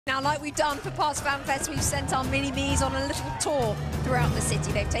Now, like we've done for past FanFest, we've sent our mini-me's on a little tour throughout the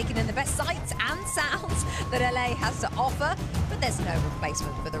city. They've taken in the best sights and sounds that LA has to offer, but there's no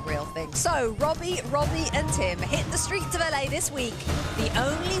replacement for the real thing. So, Robbie and Tim hit the streets of LA this week the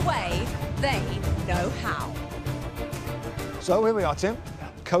only way they know how. So here we are, Tim,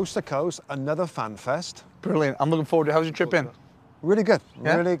 coast to coast, another FanFest. Brilliant. I'm looking forward to it. How's your trip in? Really good.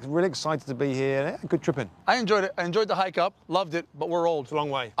 Yeah? Really excited to be here. Yeah, good trip in. I enjoyed it. I enjoyed the hike up. Loved it, but we're old. It's a long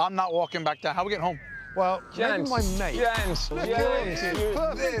way. I'm not walking back down. How we getting home? Well, Gents, maybe my mate.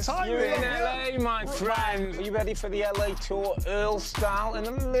 Perfect timing. You're in LA, my friend. Are you ready for the LA tour, Earle style, and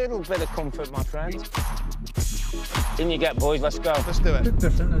a little bit of comfort, my friend? In you get, boys. Let's go. Let's do it. A bit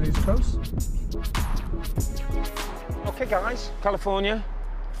different than East Coast. Okay, guys. California,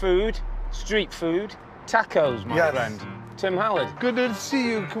 food, street food, tacos, my friend. Tim Howard. Good to see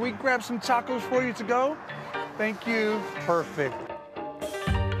you. Can we grab some tacos for you to go? Thank you. Perfect.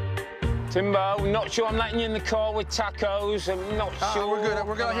 Timbo, not sure I'm letting you in the car with tacos. I'm not sure. We're good.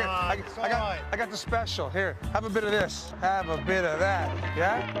 We're good here. I got the special. Here, have a bit of this. Have a bit of that.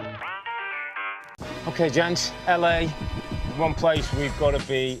 Yeah? Okay, gents. LA. One place we've got to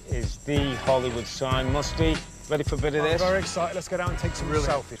be is the Hollywood sign. Mustoe, ready for a bit of this? I'm very excited. Let's go down and take some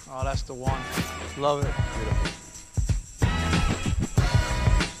selfies. Oh, that's the one. Love it. Beautiful.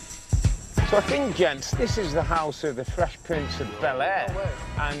 So I think, gents, this is the house of the Fresh Prince of Bel-Air.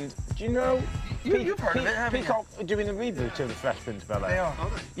 And do you know... You've heard of it, haven't you? Peacock are doing a reboot of the Fresh Prince of Bel-Air. They are.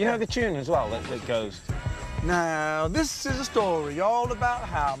 You know the tune as well that goes... Now, this is a story all about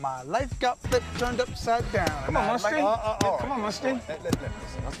how my life got flipped, turned upside down. Come on, Mustoe. Come on, Mustoe. Listen,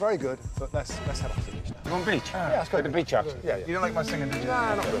 that's very good, but let's head off to the beach now. You want beach? Yeah, let's go to the beach house. Yeah. You don't like my singing, did you?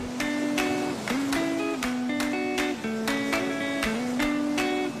 Nah, not really.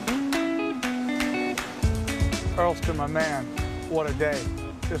 Earlston, my man, what a day.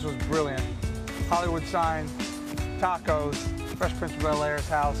 This was brilliant. Hollywood sign, tacos, Fresh Prince of Bel-Air's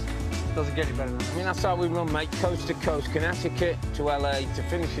house. Doesn't get any better than that. I mean, that's how we run, mate. Coast to coast, Connecticut to LA to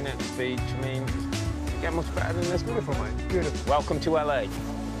finishing at the beach. I mean, get much better than this. Beautiful, mate. Beautiful. Welcome to LA.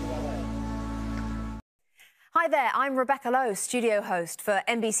 Hi there, I'm Rebecca Lowe, studio host for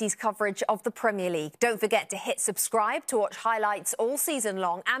NBC's coverage of the Premier League. Don't forget to hit subscribe to watch highlights all season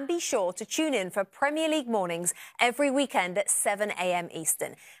long, and be sure to tune in for Premier League mornings every weekend at 7 a.m.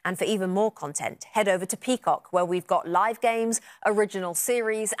 Eastern. And for even more content, head over to Peacock, where we've got live games, original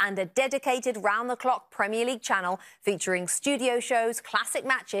series and a dedicated round-the-clock Premier League channel featuring studio shows, classic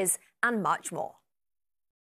matches and much more.